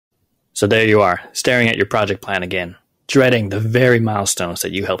So there you are, staring at your project plan again, dreading the very milestones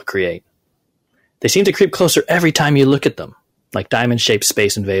that you helped create. They seem to creep closer every time you look at them, like diamond-shaped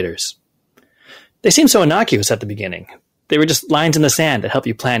space invaders. They seem so innocuous at the beginning. They were just lines in the sand that help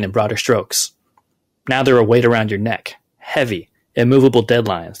you plan in broader strokes. Now they're a weight around your neck, heavy, immovable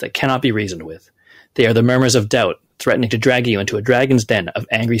deadlines that cannot be reasoned with. They are the murmurs of doubt, threatening to drag you into a dragon's den of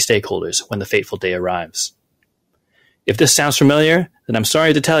angry stakeholders when the fateful day arrives. If this sounds familiar, then I'm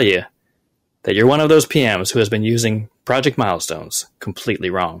sorry to tell you that you're one of those PMs who has been using Project Milestones completely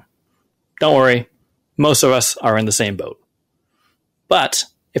wrong. Don't worry, most of us are in the same boat. But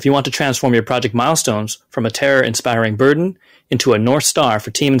if you want to transform your Project Milestones from a terror-inspiring burden into a North Star for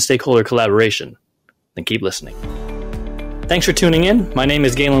team and stakeholder collaboration, then keep listening. Thanks for tuning in. My name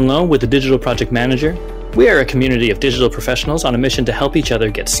is Galen Lowe with the Digital Project Manager. We are a community of digital professionals on a mission to help each other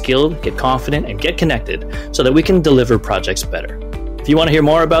get skilled, get confident, and get connected so that we can deliver projects better. If you want to hear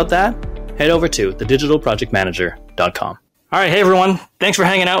more about that, head over to thedigitalprojectmanager.com. All right, hey everyone. Thanks for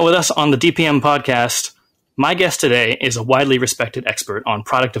hanging out with us on the DPM podcast. My guest today is a widely respected expert on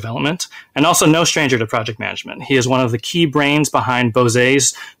product development and also no stranger to project management. He is one of the key brains behind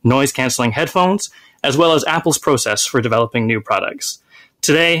Bose's noise-canceling headphones, as well as Apple's process for developing new products.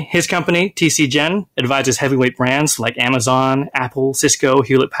 Today, his company, TCGen, advises heavyweight brands like Amazon, Apple, Cisco,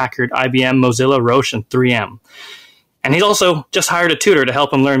 Hewlett-Packard, IBM, Mozilla, Roche, and 3M. And he's also just hired a tutor to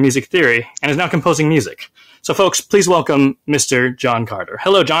help him learn music theory and is now composing music. So folks, please welcome Mr. John Carter.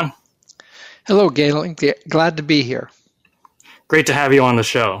 Hello, John. Hello, Galen. Glad to be here. Great to have you on the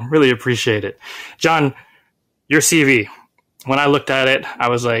show. Really appreciate it. John, your CV, when I looked at it, I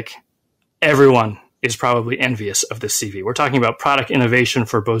was like, everyone is probably envious of this CV. We're talking about product innovation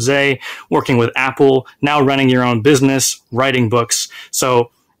for Bose, working with Apple, now running your own business, writing books.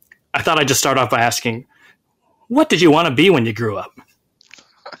 So I thought I'd just start off by asking, what did you want to be when you grew up?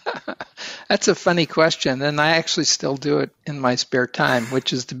 That's a funny question, and I actually still do it in my spare time,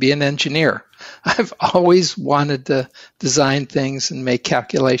 which is to be an engineer. I've always wanted to design things and make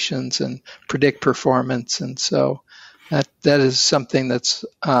calculations and predict performance, and so that is something that's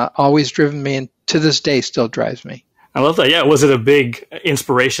always driven me, and to this day still drives me. I love that. Yeah, was it a big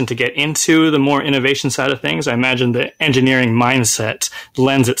inspiration to get into the more innovation side of things? I imagine the engineering mindset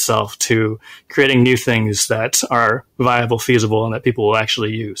lends itself to creating new things that are viable, feasible, and that people will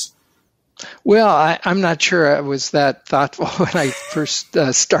actually use. Well, I'm not sure I was that thoughtful when I first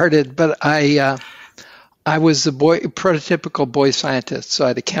started, but I was a prototypical boy scientist. So I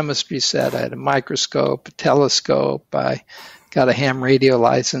had a chemistry set, I had a microscope, a telescope, I got a ham radio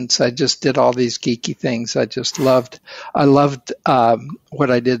license. I just did all these geeky things. I loved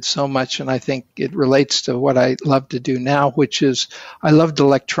what I did so much, and I think it relates to what I love to do now, which is I loved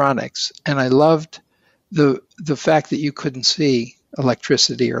electronics, and I loved the fact that you couldn't see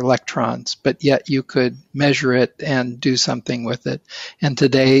electricity or electrons, but yet you could measure it and do something with it. And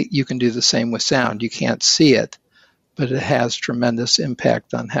today you can do the same with sound. You can't see it, but it has tremendous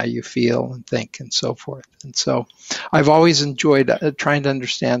impact on how you feel and think and so forth. And so I've always enjoyed trying to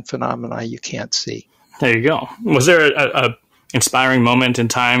understand phenomena you can't see. There you go. Was there a inspiring moment in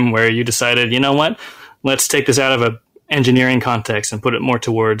time where you decided, you know what, let's take this out of an engineering context and put it more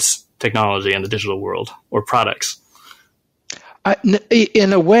towards technology and the digital world or products?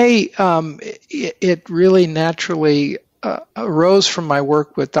 In a way, it really naturally arose from my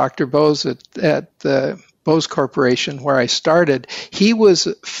work with Dr. Bose at the Bose Corporation, where I started. He was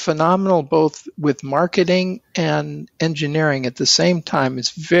phenomenal both with marketing and engineering at the same time.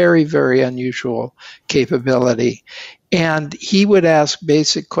 It's very, very unusual capability. And he would ask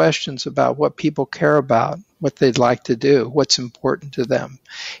basic questions about what people care about, what they'd like to do, what's important to them.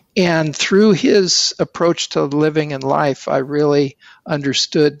 And through his approach to living and life, I really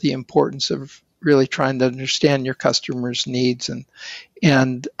understood the importance of really trying to understand your customers' needs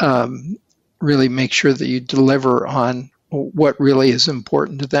and really make sure that you deliver on what really is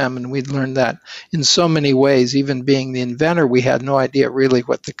important to them. And we learned that in so many ways. Even being the inventor, we had no idea really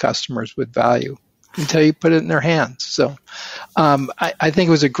what the customers would value until you put it in their hands. So I think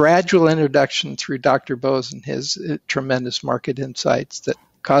it was a gradual introduction through Dr. Bose and his tremendous market insights that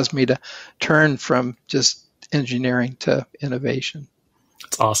caused me to turn from just engineering to innovation.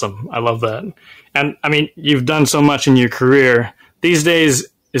 That's awesome. I love that. And I mean, you've done so much in your career. These days,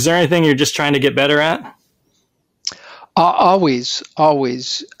 is there anything you're just trying to get better at? Always.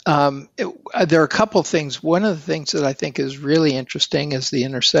 There are a couple things. One of the things that I think is really interesting is the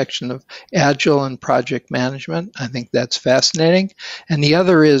intersection of agile and project management. I think that's fascinating. And the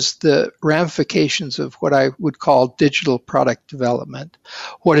other is the ramifications of what I would call digital product development.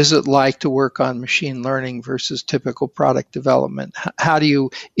 What is it like to work on machine learning versus typical product development? How do you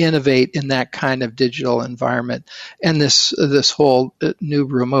innovate in that kind of digital environment? And this whole new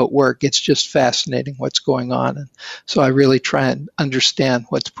remote work, it's just fascinating what's going on. And so I really try and understand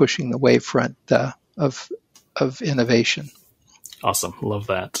what's pushing the wavefront of innovation. Awesome. Love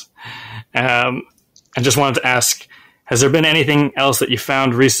that. I just wanted to ask, has there been anything else that you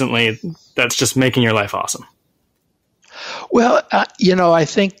found recently that's just making your life awesome? Well, I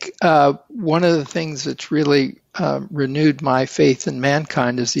think one of the things that's really renewed my faith in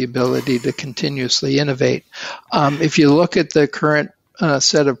mankind is the ability to continuously innovate. If you look at the current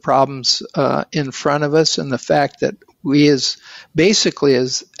set of problems in front of us, and the fact that we as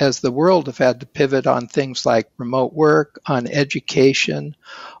the world have had to pivot on things like remote work, on education,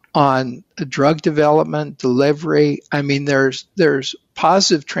 on drug development, delivery. I mean, there's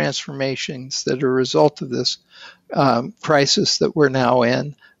positive transformations that are a result of this crisis that we're now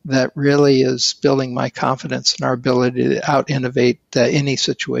in that really is building my confidence in our ability to out-innovate any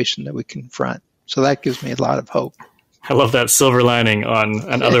situation that we confront. So that gives me a lot of hope. I love that silver lining on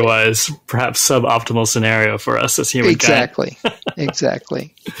an otherwise perhaps suboptimal scenario for us as humankind.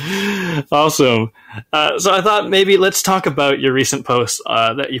 Exactly. Awesome. So I thought maybe let's talk about your recent post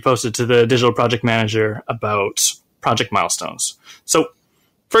that you posted to the Digital Project Manager about project milestones. So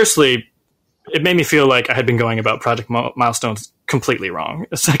firstly, it made me feel like I had been going about project milestones completely wrong.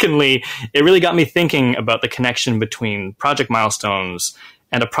 Secondly, it really got me thinking about the connection between project milestones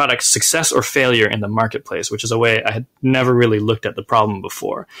and a product's success or failure in the marketplace, which is a way I had never really looked at the problem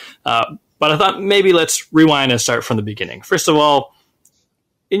before. But I thought maybe let's rewind and start from the beginning. First of all,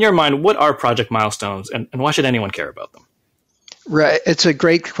 in your mind, what are project milestones and why should anyone care about them? Right. It's a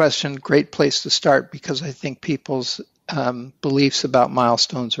great question, great place to start, because I think people's beliefs about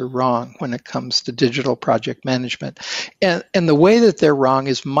milestones are wrong when it comes to digital project management. And the way that they're wrong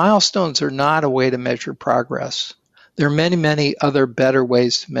is milestones are not a way to measure progress. There are many, many other better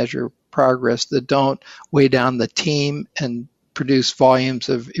ways to measure progress that don't weigh down the team and produce volumes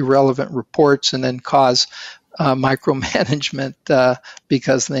of irrelevant reports and then cause micromanagement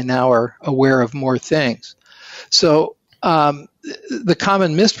because they now are aware of more things. So the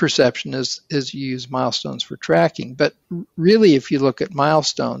common misperception is you use milestones for tracking. But really, if you look at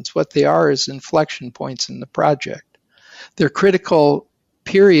milestones, what they are is inflection points in the project. They're critical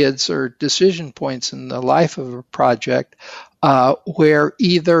periods or decision points in the life of a project where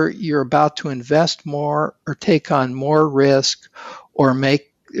either you're about to invest more or take on more risk or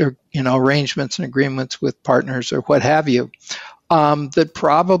make arrangements and agreements with partners or what have you that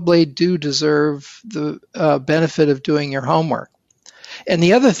probably do deserve the benefit of doing your homework. And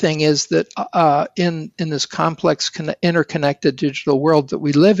the other thing is that in this complex interconnected digital world that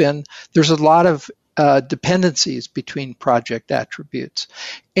we live in, there's a lot of dependencies between project attributes.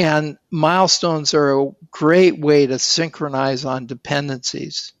 And milestones are a great way to synchronize on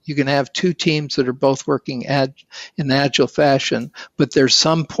dependencies. You can have two teams that are both working in agile fashion, but there's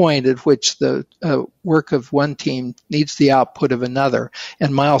some point at which the work of one team needs the output of another.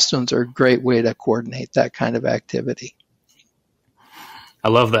 And milestones are a great way to coordinate that kind of activity. I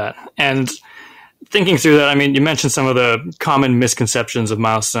love that. And thinking through that, I mean, you mentioned some of the common misconceptions of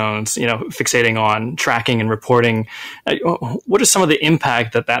milestones, fixating on tracking and reporting. What is some of the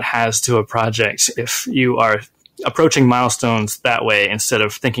impact that has to a project if you are approaching milestones that way instead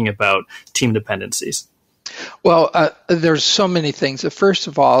of thinking about team dependencies? Well, there's so many things. First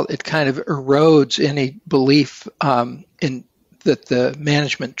of all, it kind of erodes any belief in that the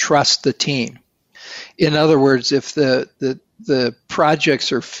management trusts the team. In other words, if the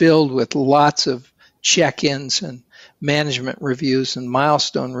projects are filled with lots of check-ins and management reviews and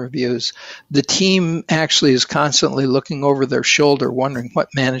milestone reviews, the team actually is constantly looking over their shoulder, wondering what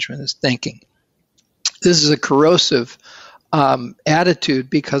management is thinking. This is a corrosive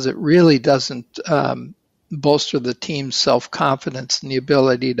attitude because it really doesn't bolster the team's self-confidence and the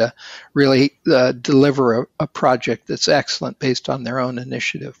ability to really deliver a project that's excellent based on their own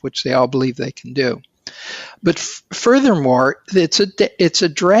initiative, which they all believe they can do. But furthermore, it's a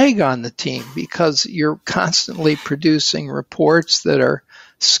drag on the team because you're constantly producing reports that are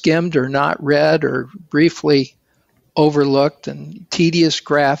skimmed or not read or briefly overlooked, and tedious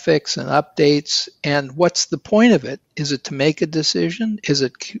graphics and updates. And what's the point of it? Is it to make a decision? Is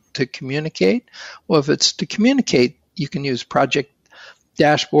it to communicate? Well, if it's to communicate, you can use project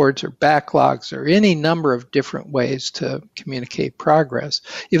dashboards or backlogs or any number of different ways to communicate progress.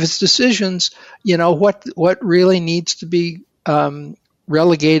 If it's decisions, what really needs to be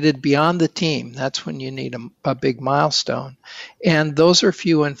relegated beyond the team, that's when you need a big milestone. And those are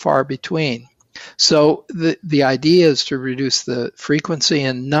few and far between. So the idea is to reduce the frequency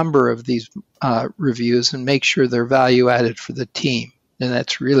and number of these reviews and make sure they're value added for the team. And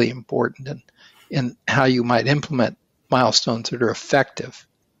that's really important in how you might implement milestones that are effective.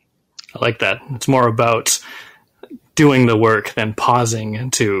 I like that. It's more about doing the work than pausing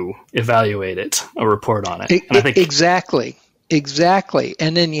to evaluate it or report on it. And I think Exactly.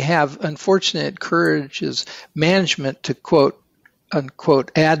 And then you have, unfortunately, it encourages management to quote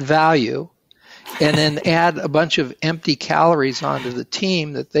unquote add value and then add a bunch of empty calories onto the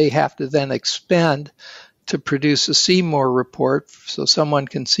team that they have to then expend to produce a see more report so someone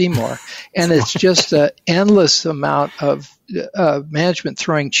can see more. And it's just an endless amount of management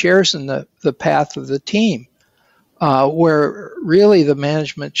throwing chairs in the path of the team, where really the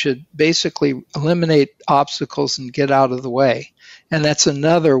management should basically eliminate obstacles and get out of the way. And that's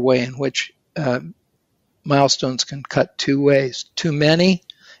another way in which milestones can cut two ways. Too many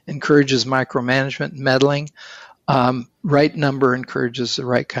encourages micromanagement and meddling. Right number encourages the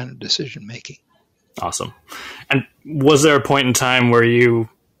right kind of decision making. Awesome. And was there a point in time where you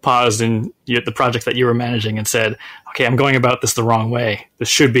paused in the project that you were managing and said, okay, I'm going about this the wrong way. This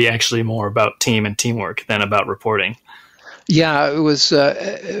should be actually more about team and teamwork than about reporting? Yeah, it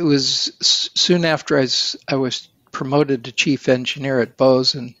was soon after I was promoted to chief engineer at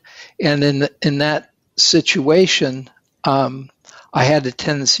Bose, and in that situation, I had a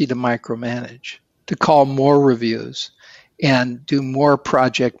tendency to micromanage, to call more reviews and do more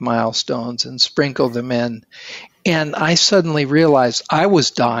project milestones and sprinkle them in. And I suddenly realized I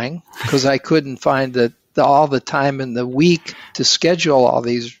was dying because I couldn't find all the time in the week to schedule all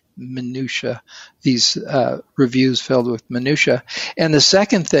these minutia, these reviews filled with minutia. And the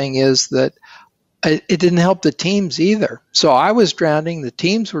second thing is that it didn't help the teams either. So I was drowning, the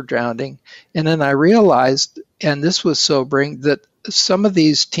teams were drowning, and then I realized, and this was sobering, that some of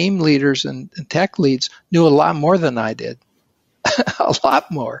these team leaders and tech leads knew a lot more than I did. A lot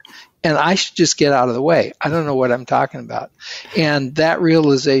more. And I should just get out of the way. I don't know what I'm talking about. And that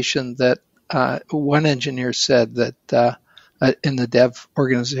realization that one engineer said that in the dev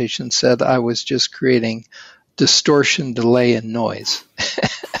organization said I was just creating distortion, delay, and noise.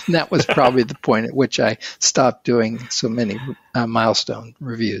 And that was probably the point at which I stopped doing so many milestone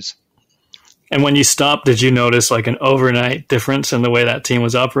reviews. And when you stopped, did you notice like an overnight difference in the way that team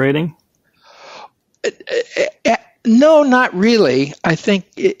was operating? No, not really. I think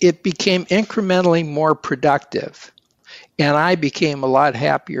it became incrementally more productive, and I became a lot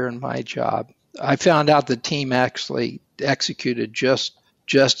happier in my job. I found out the team actually executed just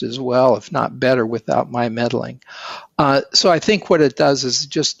as well, if not better, without my meddling. So I think what it does is it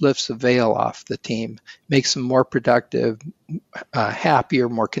just lifts the veil off the team, makes them more productive, happier,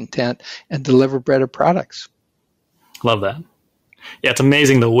 more content, and deliver better products. Love that. Yeah, it's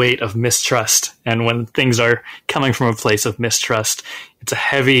amazing the weight of mistrust. And when things are coming from a place of mistrust, it's a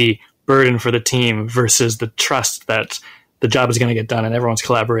heavy burden for the team versus the trust that the job is going to get done and everyone's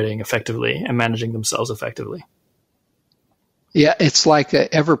collaborating effectively and managing themselves effectively. Yeah, it's like an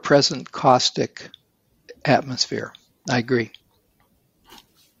ever-present caustic atmosphere. I agree.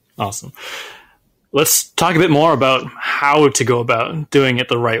 Awesome. Let's talk a bit more about how to go about doing it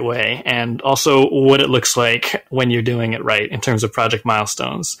the right way and also what it looks like when you're doing it right in terms of project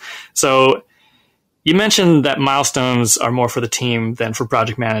milestones. So you mentioned that milestones are more for the team than for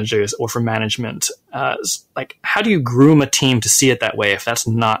project managers or for management. Like, how do you groom a team to see it that way if that's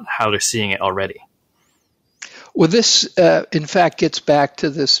not how they're seeing it already? Well, this, in fact, gets back to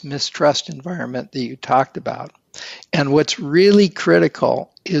this mistrust environment that you talked about. And what's really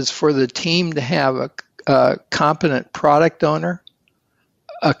critical is for the team to have a competent product owner,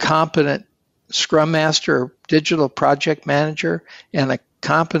 a competent scrum master or digital project manager, and a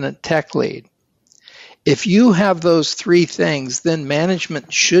competent tech lead. If you have those three things, then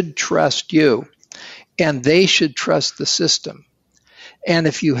management should trust you, and they should trust the system. And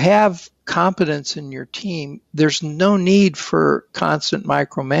if you have competence in your team, there's no need for constant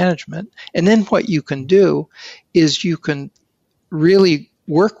micromanagement. And then what you can do is you can really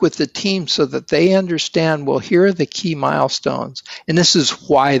work with the team so that they understand, well, here are the key milestones, and this is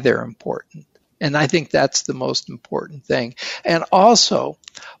why they're important. And I think that's the most important thing. And also,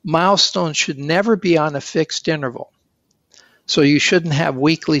 milestones should never be on a fixed interval. So you shouldn't have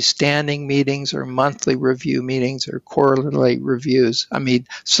weekly standing meetings or monthly review meetings or quarterly reviews. I mean,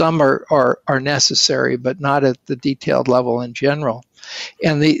 some are necessary, but not at the detailed level in general.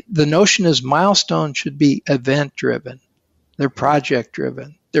 And the notion is milestones should be event driven. They're project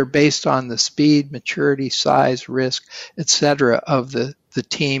driven. They're based on the speed, maturity, size, risk, etc. of the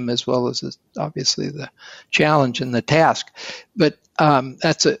team, as well as obviously the challenge and the task. But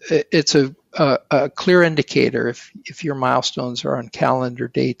it's a clear indicator if your milestones are on calendar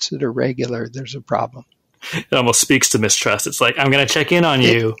dates that are regular, there's a problem. It almost speaks to mistrust. It's like, I'm going to check in on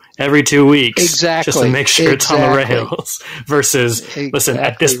you every 2 weeks just to make sure it's on the rails versus, listen,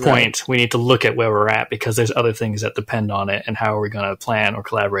 at this point, we need to look at where we're at because there's other things that depend on it and how are we going to plan or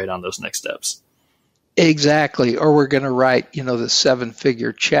collaborate on those next steps. Exactly. Or we're going to write, the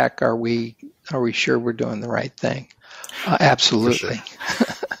 7-figure check. Are we sure we're doing the right thing? Absolutely.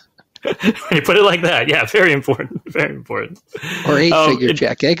 When you put it like that, yeah, very important, very important. Or 8-figure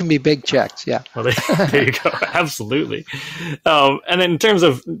check. They can be big checks, yeah. Well, there you go, absolutely. And then in terms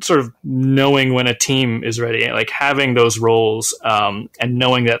of sort of knowing when a team is ready, like having those roles and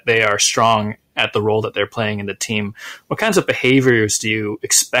knowing that they are strong at the role that they're playing in the team, what kinds of behaviors do you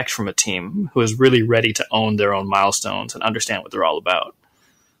expect from a team who is really ready to own their own milestones and understand what they're all about?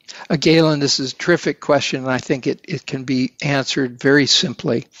 Galen, this is a terrific question, and I think it can be answered very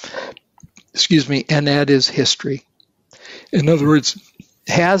simply. And that is history. In other words,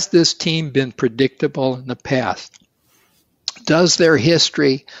 has this team been predictable in the past? Does their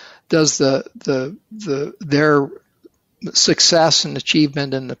history, does their success and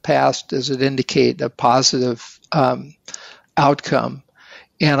achievement in the past, does it indicate a positive outcome?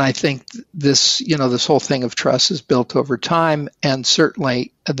 And I think this whole thing of trust is built over time, and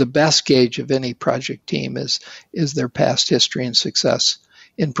certainly the best gauge of any project team is their past history and success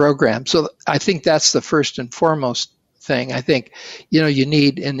in programs. So I think that's the first and foremost thing. I think you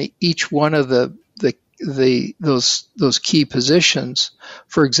need in each one of those key positions.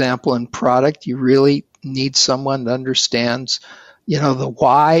 For example, in product, you really need someone that understands the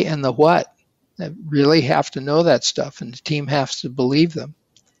why and the what. They really have to know that stuff, and the team has to believe them.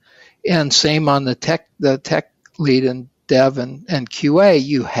 And same on the tech lead and dev and QA,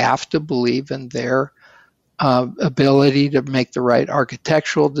 you have to believe in their ability to make the right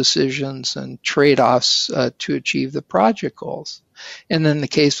architectural decisions and trade-offs to achieve the project goals. And in the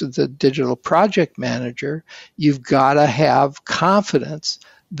case of the digital project manager, you've got to have confidence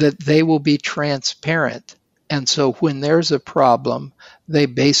that they will be transparent. And so when there's a problem, they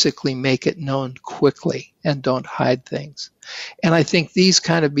basically make it known quickly and don't hide things. And I think these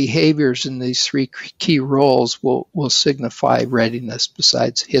kind of behaviors in these 3 key roles will signify readiness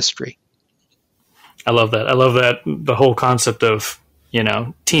besides history. I love that. I love that the whole concept of,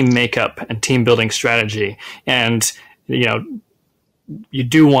 team makeup and team building strategy. And, you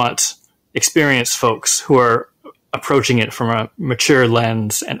do want experienced folks who are approaching it from a mature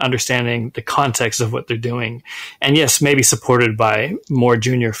lens and understanding the context of what they're doing. And yes, maybe supported by more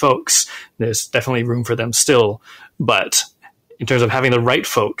junior folks. There's definitely room for them still. But in terms of having the right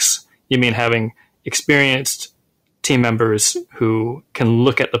folks, you mean having experienced team members who can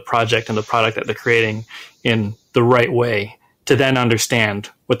look at the project and the product that they're creating in the right way to then understand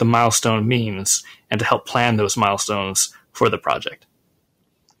what the milestone means and to help plan those milestones for the project.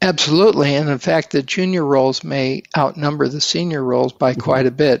 Absolutely. And in fact, the junior roles may outnumber the senior roles by quite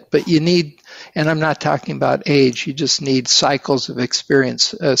a bit. But you need, and I'm not talking about age, you just need cycles of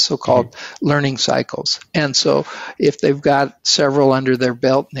experience, so-called learning cycles. And so if they've got several under their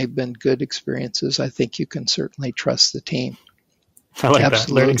belt and they've been good experiences, I think you can certainly trust the team. I like that,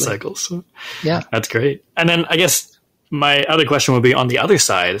 learning cycles. Yeah. That's great. And then I guess my other question would be on the other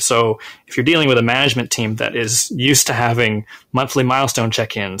side. So if you're dealing with a management team that is used to having monthly milestone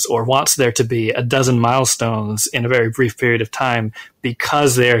check-ins or wants there to be a dozen milestones in a very brief period of time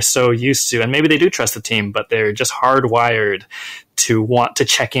because they're so used to, and maybe they do trust the team, but they're just hardwired to want to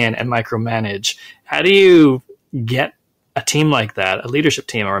check in and micromanage. How do you get a team like that, a leadership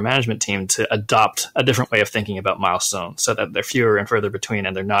team or a management team, to adopt a different way of thinking about milestones so that they're fewer and further between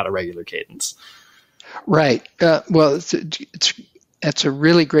and they're not a regular cadence? Right. Well, that's a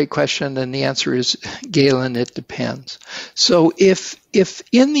really great question, and the answer is, Galen, it depends. So if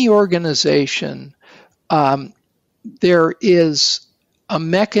in the organization there is a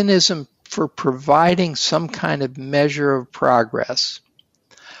mechanism for providing some kind of measure of progress,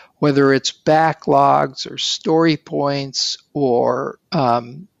 whether it's backlogs or story points or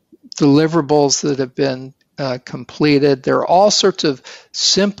deliverables that have been completed, there are all sorts of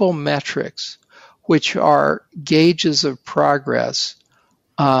simple metrics which are gauges of progress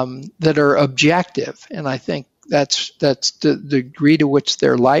that are objective. And I think That's the degree to which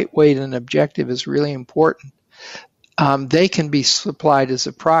they're lightweight and objective is really important. They can be supplied as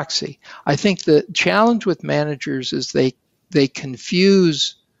a proxy. I think the challenge with managers is they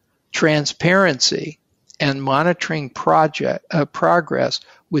confuse transparency and monitoring progress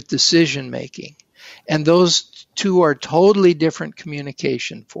with decision making. And those two are totally different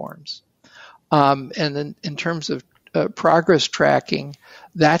communication forms. And in terms of progress tracking,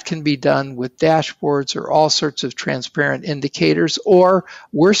 that can be done with dashboards or all sorts of transparent indicators, or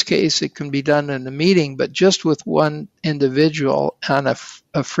worst case, it can be done in a meeting, but just with one individual on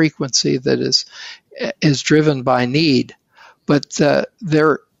a frequency that is driven by need. But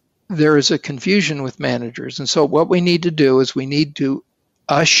there is a confusion with managers. And so what we need to do is we need to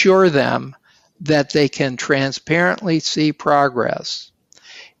assure them that they can transparently see progress,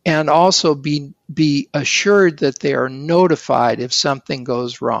 and also be assured that they are notified if something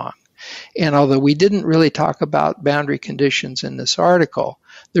goes wrong. And although we didn't really talk about boundary conditions in this article,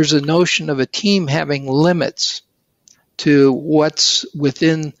 there's a notion of a team having limits to what's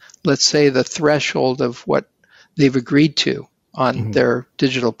within, let's say, the threshold of what they've agreed to on their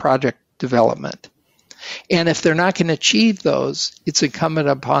digital project development. And if they're not going to achieve those, it's incumbent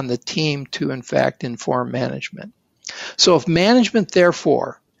upon the team to, in fact, inform management. So if management,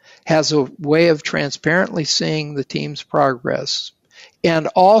 therefore, has a way of transparently seeing the team's progress and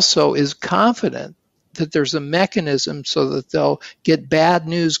also is confident that there's a mechanism so that they'll get bad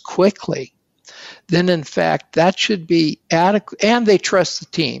news quickly, then in fact that should be adequate, and they trust the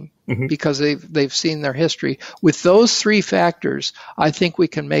team because they've seen their history. With those three factors, I think we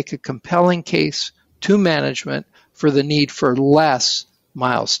can make a compelling case to management for the need for less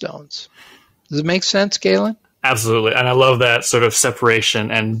milestones. Does it make sense, Galen? Absolutely. And I love that sort of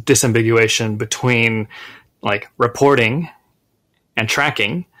separation and disambiguation between like reporting and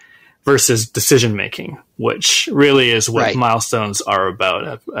tracking versus decision making, which really is what milestones are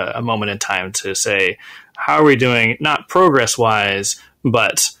about, a moment in time to say, how are we doing, not progress wise,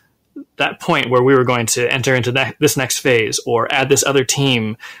 but that point where we were going to enter into this next phase or add this other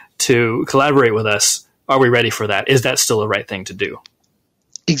team to collaborate with us. Are we ready for that? Is that still the right thing to do?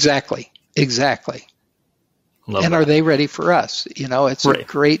 Exactly. Love and that. Are they ready for us? It's a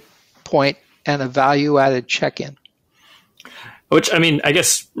great point and a value-added check-in. Which, I mean, I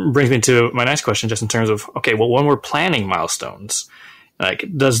guess brings me to my next question, just in terms of, okay, well, when we're planning milestones, like,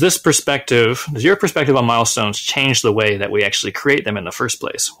 does your perspective on milestones change the way that we actually create them in the first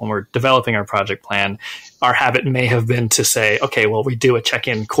place? When we're developing our project plan, our habit may have been to say, okay, well, we do a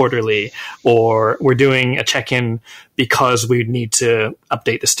check-in quarterly, or we're doing a check-in because we need to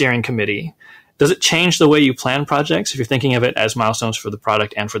update the steering committee. Does it change the way you plan projects if you're thinking of it as milestones for the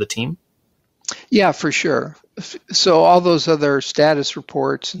product and for the team? Yeah, for sure. So all those other status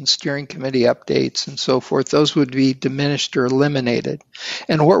reports and steering committee updates and so forth, those would be diminished or eliminated.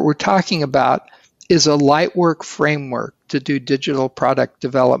 And what we're talking about is a light work framework to do digital product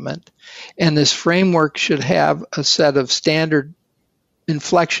development. And this framework should have a set of standard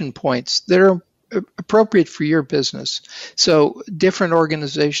inflection points that are appropriate for your business. So different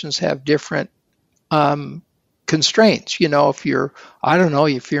organizations have different constraints. If you're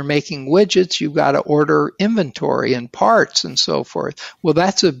making widgets, you've got to order inventory and parts and so forth. Well,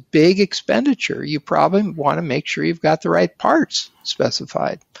 that's a big expenditure. You probably want to make sure you've got the right parts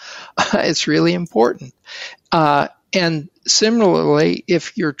specified. It's really important. And similarly,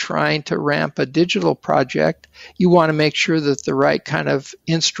 if you're trying to ramp a digital project, you want to make sure that the right kind of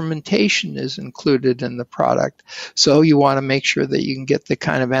instrumentation is included in the product. So you want to make sure that you can get the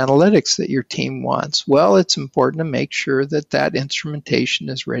kind of analytics that your team wants. Well, it's important to make sure that that instrumentation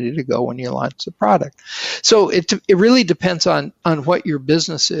is ready to go when you launch the product. So it really depends on what your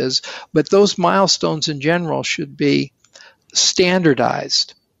business is, but those milestones in general should be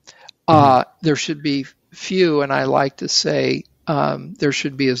standardized. There should be few, and I like to say there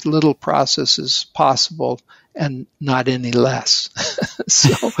should be as little process as possible and not any less.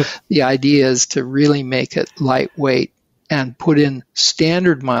 So the idea is to really make it lightweight and put in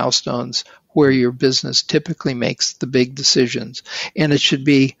standard milestones where your business typically makes the big decisions. And it should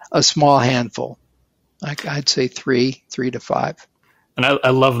be a small handful. Like I'd say three to five. And I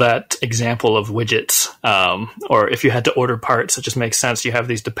love that example of widgets, or if you had to order parts, it just makes sense. You have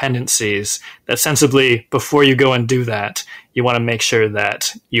these dependencies that sensibly, before you go and do that, you want to make sure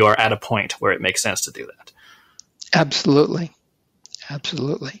that you are at a point where it makes sense to do that. Absolutely.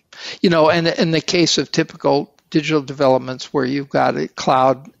 And in the case of typical digital developments where you've got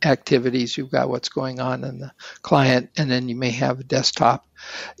cloud activities, you've got what's going on in the client, and then you may have a desktop,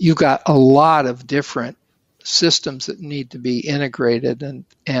 you've got a lot of different systems that need to be integrated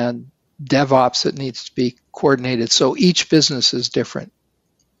and DevOps that needs to be coordinated. So each business is different.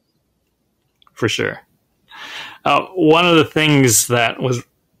 For sure. One of the things that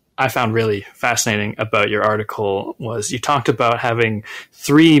I found really fascinating about your article was you talked about having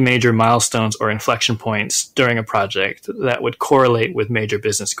 3 major milestones or inflection points during a project that would correlate with major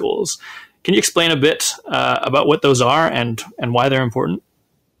business goals. Can you explain a bit about what those are and why they're important?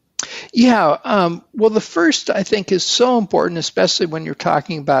 Yeah, well, the first I think is so important, especially when you're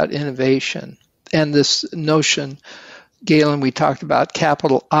talking about innovation and this notion, Galen, we talked about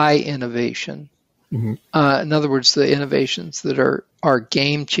capital I innovation. Mm-hmm. In other words, the innovations that are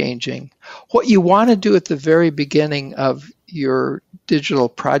game changing. What you want to do at the very beginning of your digital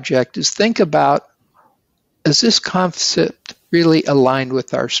project is think about, is this concept really aligned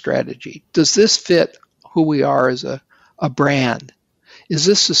with our strategy? Does this fit who we are as a brand? Is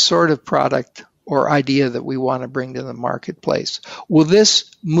this the sort of product or idea that we want to bring to the marketplace? Will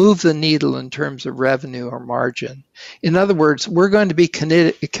this move the needle in terms of revenue or margin? In other words, we're going to be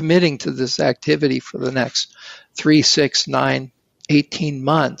committing to this activity for the next 3, 6, 9, 18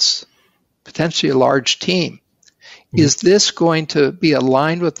 months, potentially a large team. Mm-hmm. Is this going to be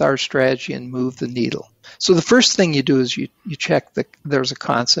aligned with our strategy and move the needle? So the first thing you do is you check there's a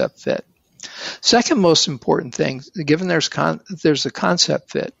concept fit. Second most important thing, given there's a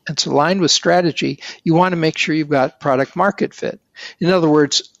concept fit, it's aligned with strategy, you want to make sure you've got product market fit. In other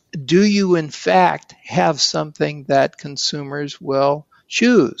words, do you in fact have something that consumers will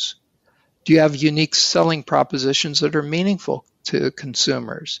choose? Do you have unique selling propositions that are meaningful to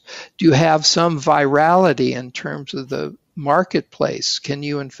consumers? Do you have some virality in terms of the marketplace? Can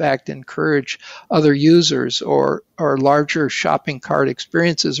you in fact encourage other users or larger shopping cart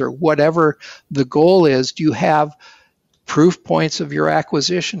experiences or whatever the goal is? Do you have proof points of your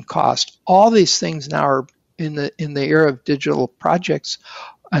acquisition cost? All these things now are in the era of digital projects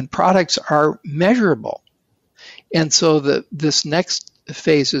and products are measurable. And so this next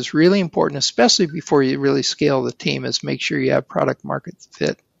phase is really important, especially before you really scale the team, is make sure you have product market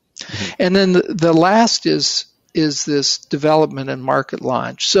fit. Mm-hmm. And then the last is this development and market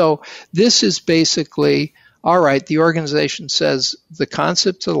launch. So this is basically, all right, the organization says the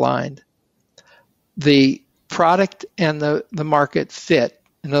concept's aligned, the product and the market fit.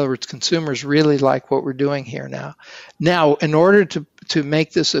 In other words, consumers really like what we're doing here now. Now, in order to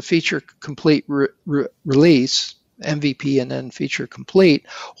make this a feature complete release, MVP and then feature complete,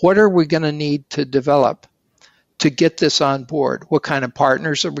 what are we going to need to develop to get this on board? What kind of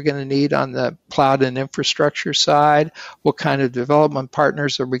partners are we going to need on the cloud and infrastructure side? What kind of development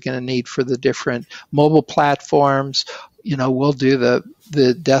partners are we going to need for the different mobile platforms? We'll do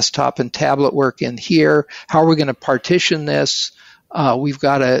the desktop and tablet work in here. How are we going to partition this? We've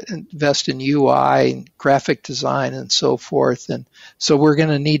got to invest in UI and graphic design and so forth. And so we're going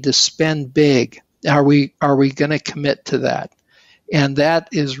to need to spend big. Are we going to commit to that? And that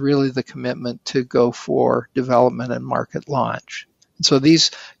is really the commitment to go for development and market launch. And so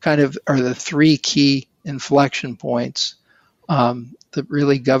these kind of are the 3 key inflection points that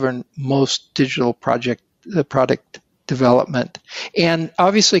really govern most digital product development, and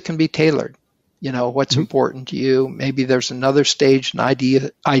obviously can be tailored. What's mm-hmm. important to you. Maybe there's another stage,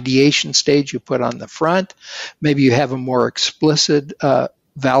 an ideation stage you put on the front. Maybe you have a more explicit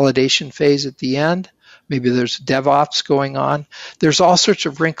validation phase at the end. Maybe there's DevOps going on. There's all sorts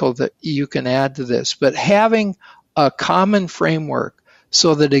of wrinkles that you can add to this, but having a common framework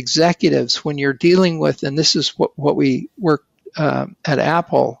so that executives, when you're dealing with, and this is what we work at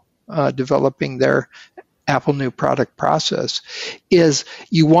Apple, developing their Apple new product process, is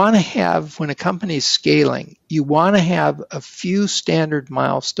you want to have, when a company is scaling, you want to have a few standard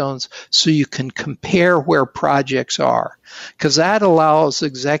milestones so you can compare where projects are, because that allows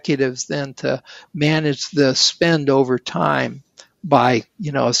executives then to manage the spend over time by,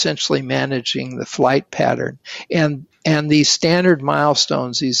 essentially managing the flight pattern. And these standard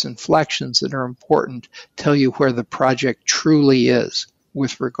milestones, these inflections that are important, tell you where the project truly is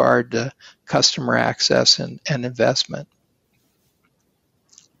with regard to customer access and investment.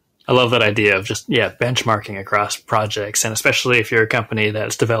 I love that idea of just, benchmarking across projects. And especially if you're a company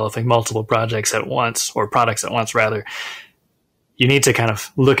that's developing multiple projects at once, or products at once rather, you need to kind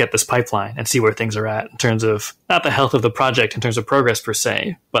of look at this pipeline and see where things are at in terms of not the health of the project in terms of progress per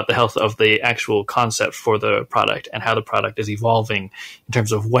se, but the health of the actual concept for the product and how the product is evolving in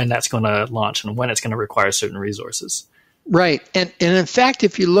terms of when that's going to launch and when it's going to require certain resources. Right. And in fact,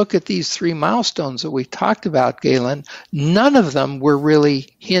 if you look at these 3 milestones that we talked about, Galen, none of them were really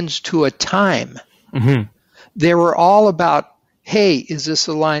hinged to a time. Mm-hmm. They were all about, hey, is this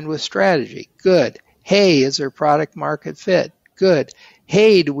aligned with strategy? Good. Hey, is there product market fit? Good.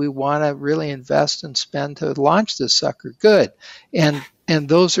 hey, do we want to really invest and spend to launch this sucker? Good. And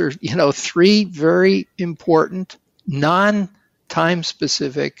those are, three very important non-time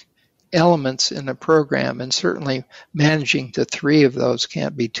specific elements in a program, and certainly managing to three of those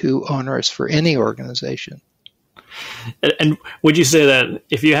can't be too onerous for any organization. And would you say that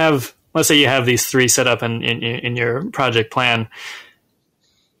if you have, let's say you have these three set up in your project plan,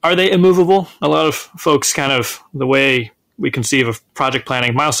 are they immovable? A lot of folks kind of, the way we conceive of project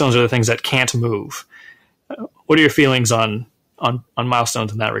planning, milestones are the things that can't move. What are your feelings on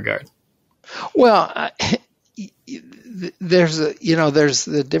milestones in that regard? Well, there's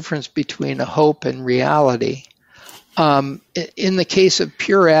the difference between a hope and reality. In the case of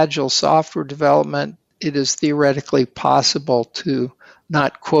pure agile software development, it is theoretically possible to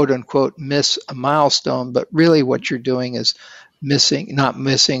not quote unquote miss a milestone, but really what you're doing is not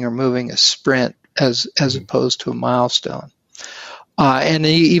missing or moving a sprint as opposed to a milestone. And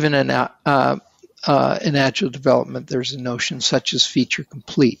even in agile development, there's a notion such as feature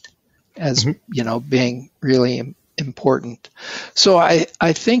complete as being really important. So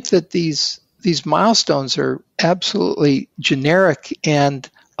I think that these milestones are absolutely generic and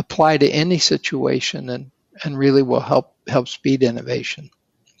apply to any situation, and really will help speed innovation.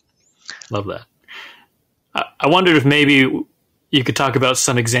 Love that. I wondered if maybe you could talk about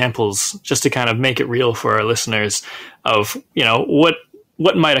some examples just to kind of make it real for our listeners of,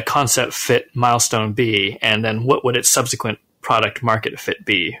 what might a concept fit milestone be, and then what would its subsequent product market fit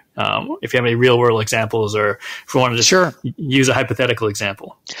be? If you have any real world examples, or if we want to just use a hypothetical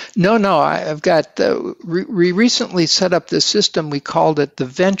example. No, I've got, we recently set up this system, we called it the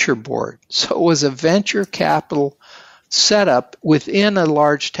venture board. So it was a venture capital setup within a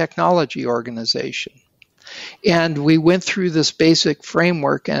large technology organization. And we went through this basic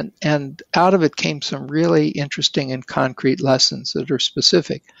framework, and out of it came some really interesting and concrete lessons that are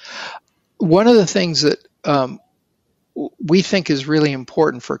specific. One of the things that we think is really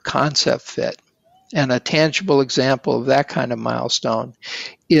important for concept fit, and a tangible example of that kind of milestone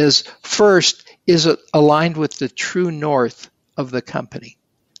is, first, is it aligned with the true north of the company?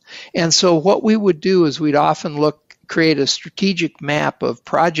 And so what we would do is we'd often create a strategic map of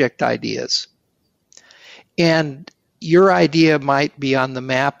project ideas. And your idea might be on the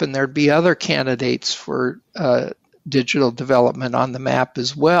map, and there'd be other candidates for digital development on the map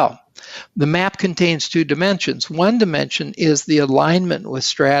as well. The map contains two dimensions. One dimension is the alignment with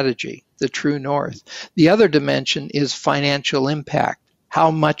strategy, the true north. The other dimension is financial impact.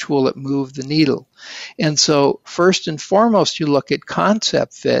 How much will it move the needle? And so first and foremost, you look at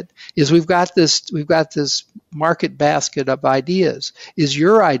concept fit, is we've got this market basket of ideas. Is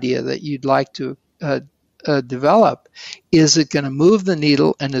your idea that you'd like to develop, is it going to move the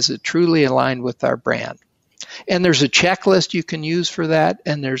needle, and is it truly aligned with our brand? And there's a checklist you can use for that,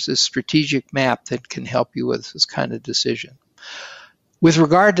 and there's a strategic map that can help you with this kind of decision. With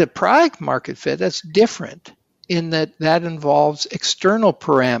regard to product market fit, that's different in that involves external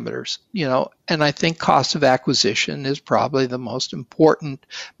parameters, and I think cost of acquisition is probably the most important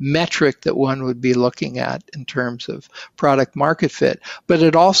metric that one would be looking at in terms of product market fit. But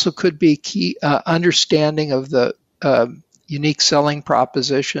it also could be key understanding of the unique selling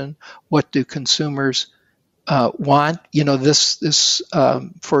proposition. What do consumers want? This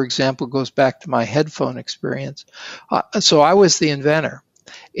for example, goes back to my headphone experience. So I was the inventor,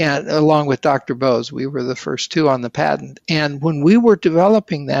 and along with Dr. Bose, we were the first two on the patent. And when we were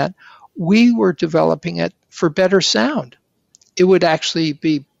developing that, we were developing it for better sound. It would actually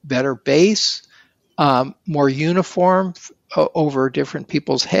be better bass, more uniform over different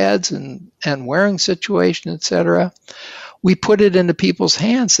people's heads and wearing situation, etc. We put it into people's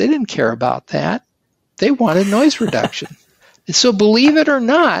hands. They didn't care about that. They wanted noise reduction. So believe it or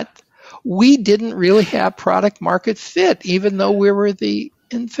not, we didn't really have product market fit, even though we were the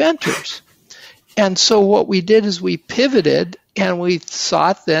inventors. And so what we did is we pivoted, and we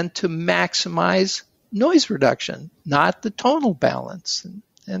sought then to maximize noise reduction, not the tonal balance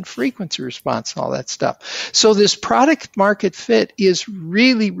and frequency response and all that stuff. So this product market fit is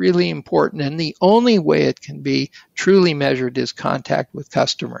really, really important, and the only way it can be truly measured is contact with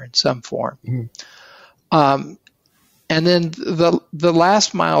customer in some form. And then the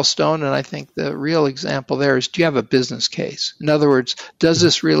last milestone, and I think the real example there, is, do you have a business case? In other words, does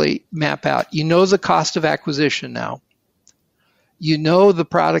this really map out? You know the cost of acquisition now. You know the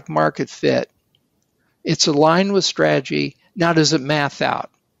product market fit. It's aligned with strategy. Now, does it math out?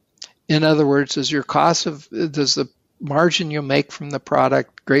 In other words, does the margin you make from the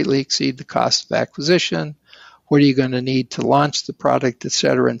product greatly exceed the cost of acquisition? What are you going to need to launch the product, et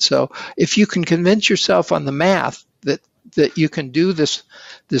cetera? And so if you can convince yourself on the math that that you can do this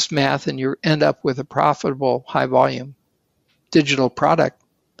math and you end up with a profitable high volume digital product,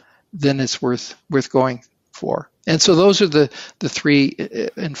 then it's worth going for. And so those are the three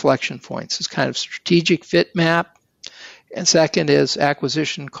inflection points. It's kind of strategic fit map, and second is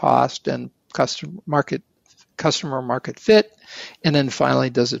acquisition cost and customer market fit, and then finally,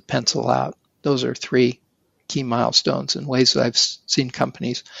 does it pencil out? Those are three key milestones and ways that I've seen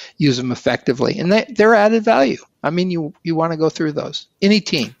companies use them effectively, and they're added value. I mean, you want to go through those. Any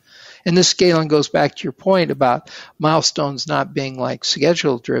team. And this scaling goes back to your point about milestones not being like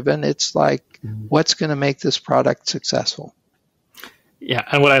schedule driven. It's like, what's going to make this product successful? Yeah,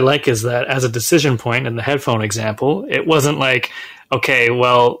 and what I like is that as a decision point in the headphone example, it wasn't like, okay,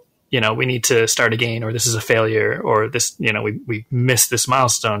 well, we need to start again, or this is a failure, or this, we missed this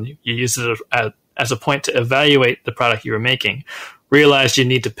milestone. You use it as a point to evaluate the product you were making, realized you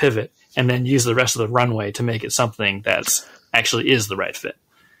need to pivot, and then use the rest of the runway to make it something that's actually is the right fit.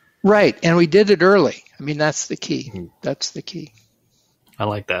 Right, and we did it early. I mean, that's the key. Mm-hmm. That's the key. I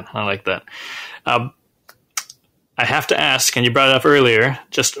like that. I have to ask, and you brought it up earlier,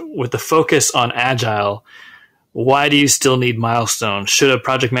 just with the focus on agile, why do you still need milestones? Should a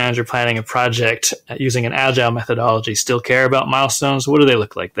project manager planning a project using an agile methodology still care about milestones? What do they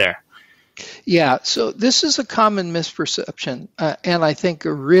look like there? Yeah, so this is a common misperception, and I think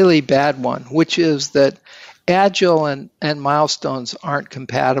a really bad one, which is that Agile and milestones aren't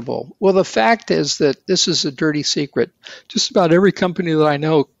compatible. Well, the fact is that this is a dirty secret. Just about every company that I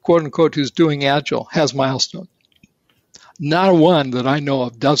know, quote unquote, who's doing Agile has milestones. Not one that I know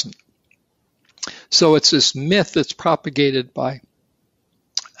of doesn't. So it's this myth that's propagated by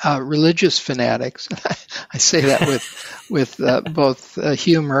religious fanatics. I say that with both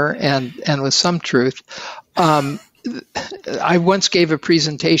humor and with some truth. I once gave a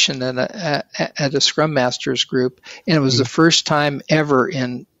presentation at a Scrum Masters group, and it was the first time ever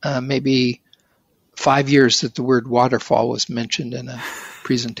in maybe 5 years that the word waterfall was mentioned in a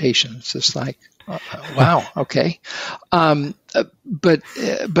presentation. It's just like, wow, okay. But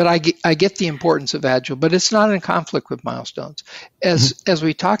I get the importance of Agile, but it's not in conflict with milestones. As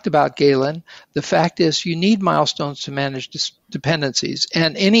we talked about, Galen, the fact is you need milestones to manage dependencies,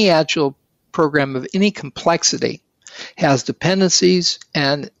 and any Agile program of any complexity has dependencies,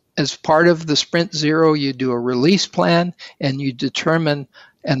 and as part of the sprint zero, you do a release plan and you determine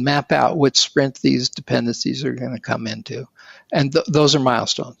and map out which sprint these dependencies are going to come into. And those are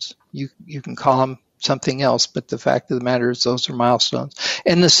milestones. You can call them something else, but the fact of the matter is those are milestones.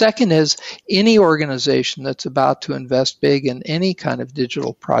 And the second is any organization that's about to invest big in any kind of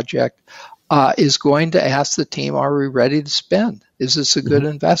digital project is going to ask the team, are we ready to spend? Is this a good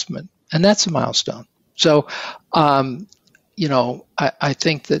investment? And that's a milestone. So, I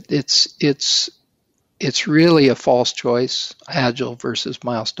think that it's really a false choice, Agile versus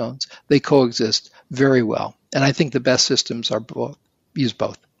milestones. They coexist very well, and I think the best systems are use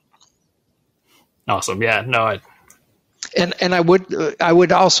both. Awesome. Yeah. No. And I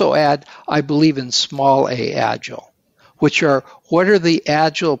would also add, I believe in small a Agile, which are what are the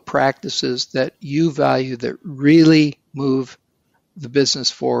Agile practices that you value that really move the business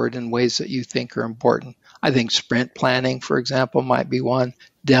forward in ways that you think are important. I think sprint planning, for example, might be one.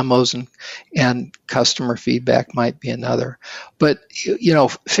 Demos and customer feedback might be another. But,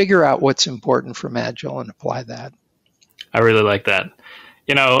 figure out what's important from Agile and apply that. I really like that.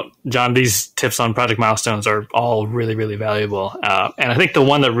 John, these tips on project milestones are all really, really valuable. And I think the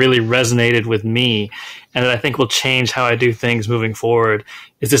one that really resonated with me and that I think will change how I do things moving forward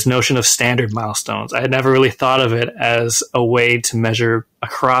is this notion of standard milestones. I had never really thought of it as a way to measure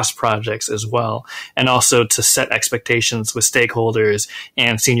across projects as well, and also to set expectations with stakeholders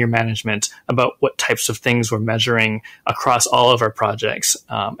and senior management about what types of things we're measuring across all of our projects,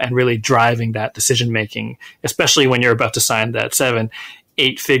 and really driving that decision-making, especially when you're about to sign that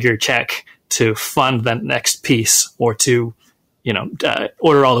 7-8-figure check to fund that next piece or to,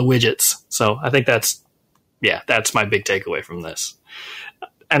 order all the widgets. So I think that's my big takeaway from this.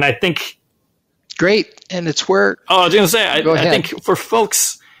 And I think great, and it's where. Oh, I was going to say, I think for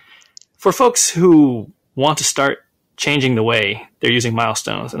folks who want to start changing the way they're using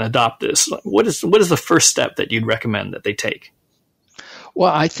milestones and adopt this, what is the first step that you'd recommend that they take?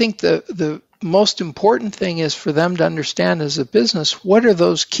 Well, I think the most important thing is for them to understand as a business, what are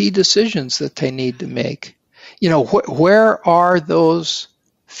those key decisions that they need to make? Where are those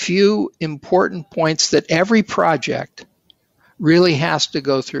few important points that every project really has to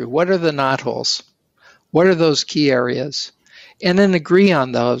go through? What are the knotholes? What are those key areas? And then agree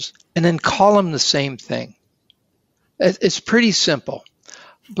on those, and then call them the same thing. It's pretty simple,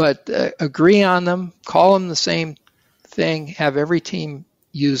 but agree on them, call them the same thing, have every team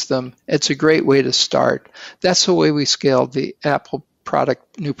use them. It's a great way to start. That's the way we scaled the Apple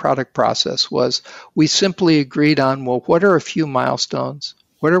new product process. Was we simply agreed on, well, what are a few milestones?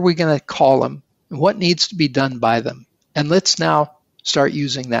 What are we going to call them? And what needs to be done by them? And let's now start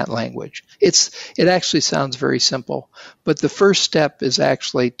using that language. It actually sounds very simple, but the first step is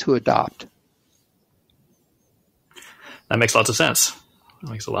actually to adopt. That makes lots of sense. That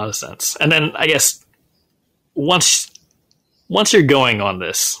makes a lot of sense. And then I guess once you're going on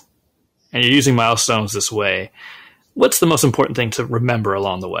this and you're using milestones this way, what's the most important thing to remember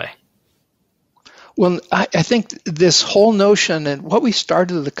along the way? Well, I think this whole notion, and what we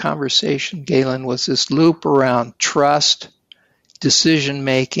started the conversation, Galen, was this loop around trust,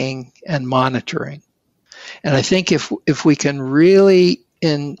 decision-making, and monitoring. And I think if we can really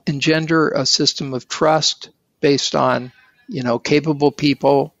engender a system of trust based on, capable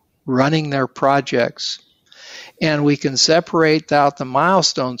people running their projects, and we can separate out the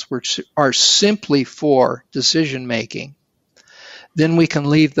milestones which are simply for decision-making, then we can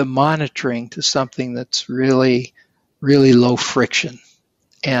leave the monitoring to something that's really, really low friction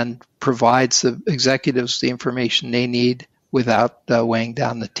and provides the executives the information they need without weighing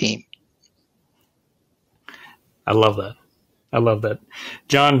down the team. I love that.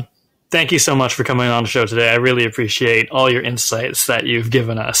 John, thank you so much for coming on the show today. I really appreciate all your insights that you've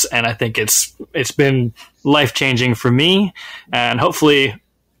given us, and I think it's been life-changing for me, and hopefully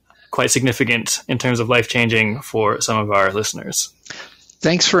quite significant in terms of life-changing for some of our listeners.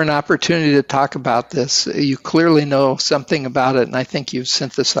 Thanks for an opportunity to talk about this. You clearly know something about it, and I think you've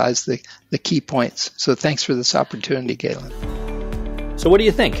synthesized the key points. So thanks for this opportunity, Galen. So what do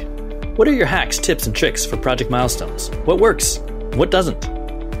you think? What are your hacks, tips, and tricks for project milestones? What works? What doesn't?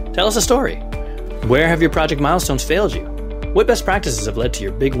 Tell us a story. Where have your project milestones failed you? What best practices have led to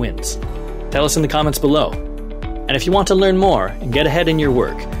your big wins? Tell us in the comments below. And if you want to learn more and get ahead in your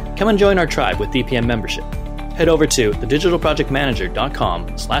work, come and join our tribe with DPM membership. Head over to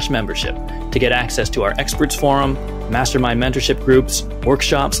thedigitalprojectmanager.com/membership to get access to our experts forum, mastermind mentorship groups,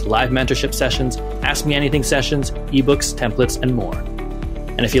 workshops, live mentorship sessions, Ask Me Anything sessions, ebooks, templates, and more.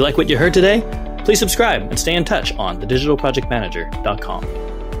 And if you like what you heard today, please subscribe and stay in touch on thedigitalprojectmanager.com.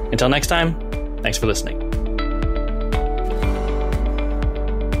 Until next time, thanks for listening.